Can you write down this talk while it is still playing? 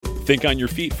Think on your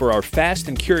feet for our Fast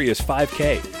and Curious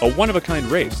 5K, a one-of-a-kind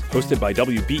race hosted by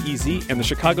WBEZ and the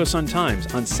Chicago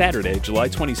Sun-Times on Saturday, July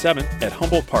 27th at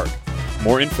Humboldt Park.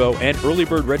 More info and early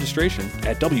bird registration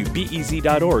at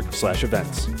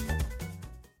wbez.org/events.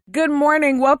 Good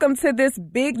morning. Welcome to this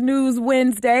Big News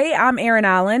Wednesday. I'm Erin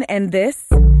Allen, and this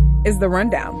is The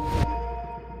Rundown.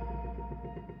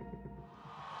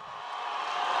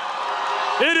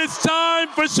 It is time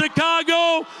for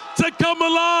Chicago to come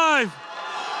alive.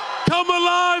 Come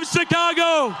alive,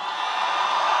 Chicago.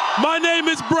 My name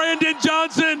is Brandon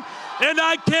Johnson, and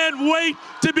I can't wait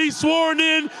to be sworn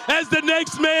in as the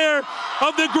next mayor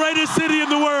of the greatest city in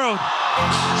the world,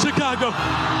 Chicago.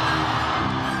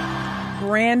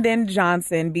 Brandon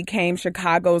Johnson became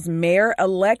Chicago's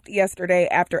mayor-elect yesterday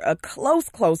after a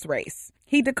close race.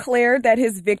 He declared that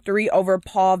his victory over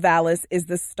Paul Vallas is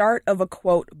the start of a,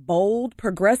 quote, bold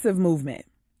progressive movement.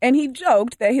 And he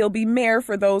joked that he'll be mayor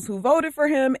for those who voted for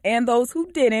him and those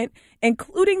who didn't,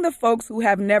 including the folks who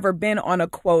have never been on a,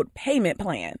 quote, payment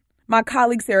plan. My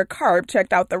colleague Sarah Karp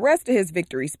checked out the rest of his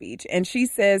victory speech, and she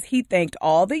says he thanked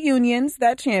all the unions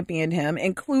that championed him,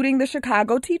 including the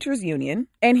Chicago Teachers Union.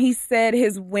 And he said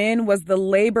his win was the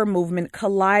labor movement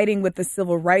colliding with the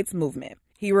civil rights movement.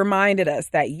 He reminded us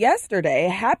that yesterday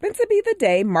happened to be the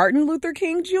day Martin Luther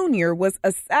King Jr. was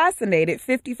assassinated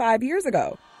 55 years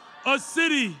ago. A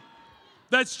city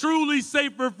that's truly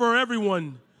safer for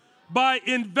everyone by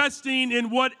investing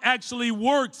in what actually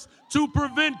works to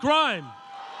prevent crime.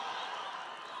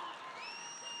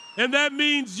 And that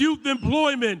means youth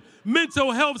employment,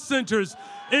 mental health centers,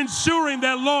 ensuring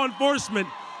that law enforcement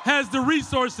has the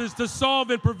resources to solve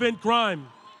and prevent crime.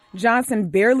 Johnson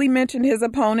barely mentioned his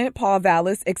opponent, Paul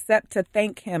Vallas, except to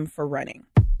thank him for running.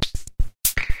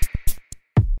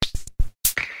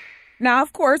 Now,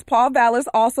 of course, Paul Vallas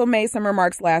also made some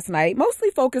remarks last night, mostly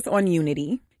focused on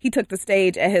unity. He took the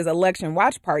stage at his election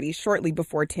watch party shortly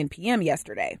before 10 p.m.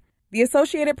 yesterday. The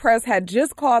Associated Press had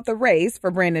just called the race for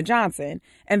Brandon Johnson,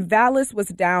 and Vallas was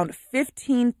down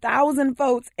 15,000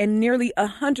 votes and nearly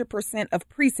 100% of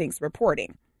precincts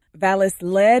reporting. Vallas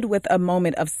led with a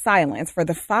moment of silence for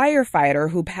the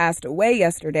firefighter who passed away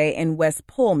yesterday in West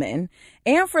Pullman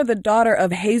and for the daughter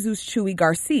of Jesús Chuy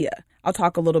Garcia. I'll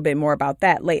talk a little bit more about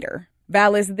that later.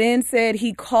 Vallas then said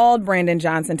he called Brandon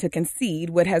Johnson to concede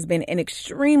what has been an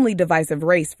extremely divisive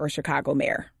race for Chicago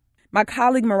mayor. My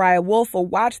colleague Mariah Wolfe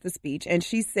watched the speech, and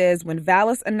she says when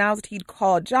Vallas announced he'd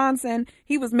called Johnson,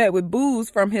 he was met with boos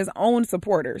from his own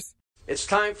supporters. It's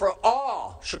time for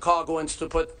all Chicagoans to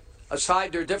put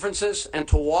aside their differences and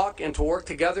to walk and to work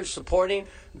together, supporting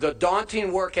the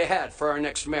daunting work ahead for our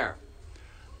next mayor.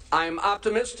 I'm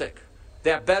optimistic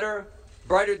that better,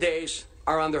 brighter days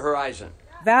are on the horizon.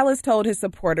 Vallas told his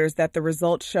supporters that the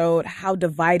results showed how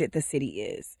divided the city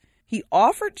is. He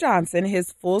offered Johnson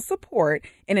his full support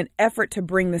in an effort to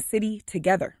bring the city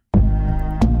together.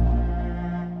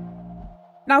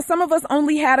 Now, some of us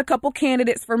only had a couple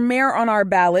candidates for mayor on our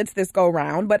ballots this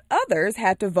go-round, but others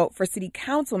had to vote for city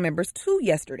council members too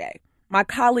yesterday. My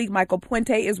colleague Michael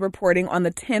Puente is reporting on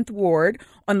the 10th Ward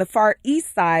on the far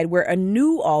east side where a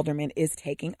new alderman is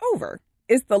taking over.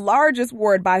 It's the largest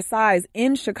ward by size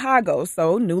in Chicago,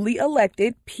 so newly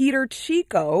elected Peter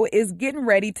Chico is getting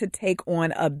ready to take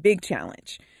on a big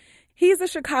challenge. He's a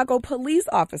Chicago police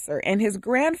officer, and his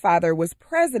grandfather was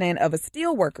president of a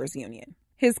steelworkers union.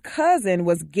 His cousin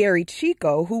was Gary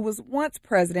Chico, who was once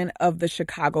president of the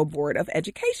Chicago Board of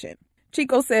Education.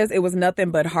 Chico says it was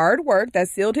nothing but hard work that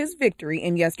sealed his victory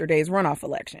in yesterday's runoff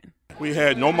election. We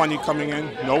had no money coming in,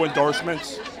 no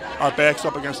endorsements, our backs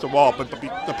up against the wall. But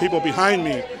the people behind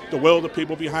me, the will of the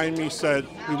people behind me said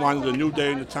we wanted a new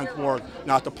day in the 10th Ward,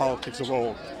 not the politics of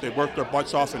old. They worked their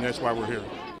butts off, and that's why we're here.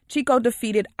 Chico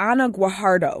defeated Ana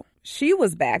Guajardo. She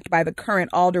was backed by the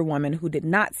current alderwoman who did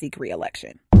not seek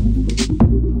re-election.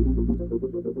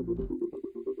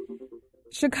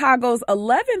 Chicago's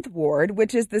 11th Ward,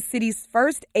 which is the city's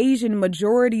first Asian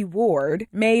majority ward,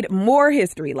 made more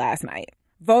history last night.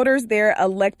 Voters there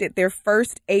elected their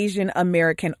first Asian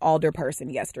American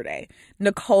alderperson yesterday.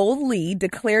 Nicole Lee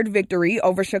declared victory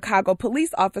over Chicago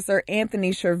police officer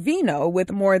Anthony Shervino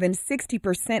with more than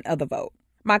 60% of the vote.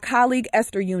 My colleague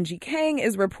Esther Yoonji Kang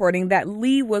is reporting that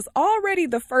Lee was already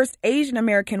the first Asian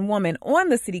American woman on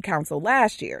the city council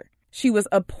last year. She was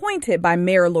appointed by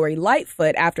Mayor Lori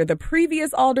Lightfoot after the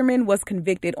previous alderman was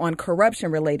convicted on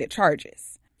corruption-related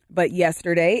charges. But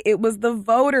yesterday, it was the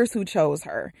voters who chose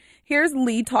her. Here's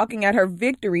Lee talking at her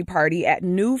victory party at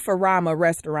New Farama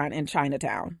restaurant in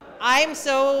Chinatown. I'm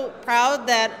so proud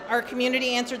that our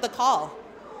community answered the call,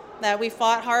 that we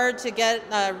fought hard to get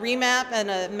a remap and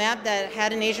a map that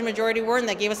had an Asian majority ward and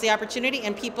that gave us the opportunity,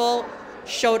 and people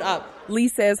showed up. Lee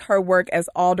says her work as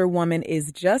alderwoman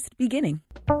is just beginning.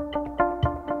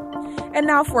 And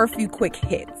now for a few quick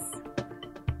hits.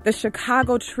 The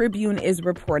Chicago Tribune is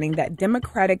reporting that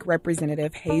Democratic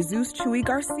Representative Jesús Chuy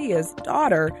Garcia's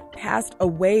daughter passed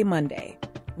away Monday.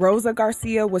 Rosa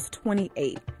Garcia was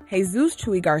 28. Jesús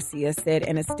Chuy Garcia said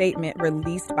in a statement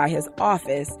released by his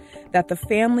office that the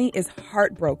family is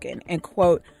heartbroken and,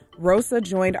 quote, Rosa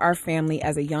joined our family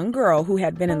as a young girl who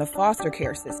had been in the foster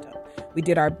care system. We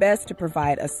did our best to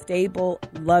provide a stable,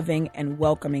 loving, and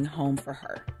welcoming home for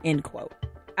her, end quote.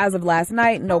 As of last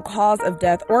night, no cause of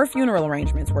death or funeral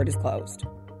arrangements were disclosed.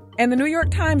 And the New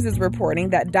York Times is reporting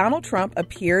that Donald Trump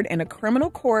appeared in a criminal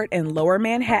court in Lower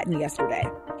Manhattan yesterday.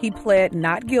 He pled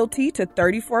not guilty to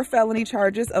 34 felony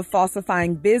charges of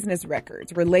falsifying business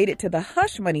records related to the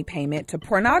hush money payment to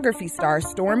pornography star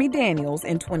Stormy Daniels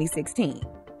in 2016.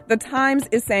 The Times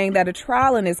is saying that a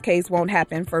trial in this case won't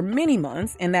happen for many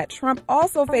months and that Trump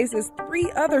also faces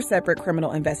 3 other separate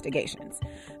criminal investigations.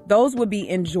 Those would be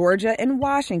in Georgia and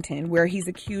Washington, where he's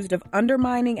accused of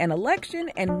undermining an election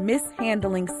and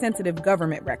mishandling sensitive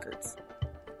government records.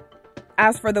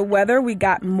 As for the weather, we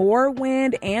got more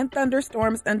wind and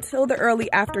thunderstorms until the early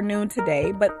afternoon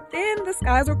today, but then the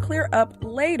skies will clear up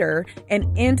later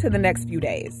and into the next few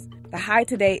days. The high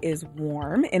today is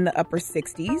warm in the upper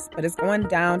 60s, but it's going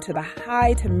down to the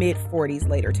high to mid 40s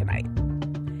later tonight.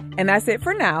 And that's it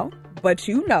for now, but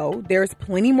you know there's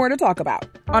plenty more to talk about.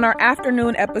 On our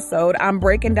afternoon episode, I'm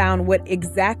breaking down what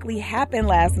exactly happened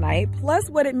last night, plus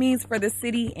what it means for the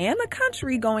city and the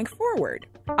country going forward.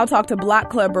 I'll talk to Block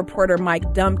Club reporter Mike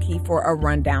Dumke for a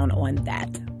rundown on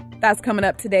that. That's coming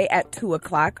up today at 2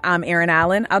 o'clock. I'm Erin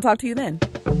Allen. I'll talk to you then.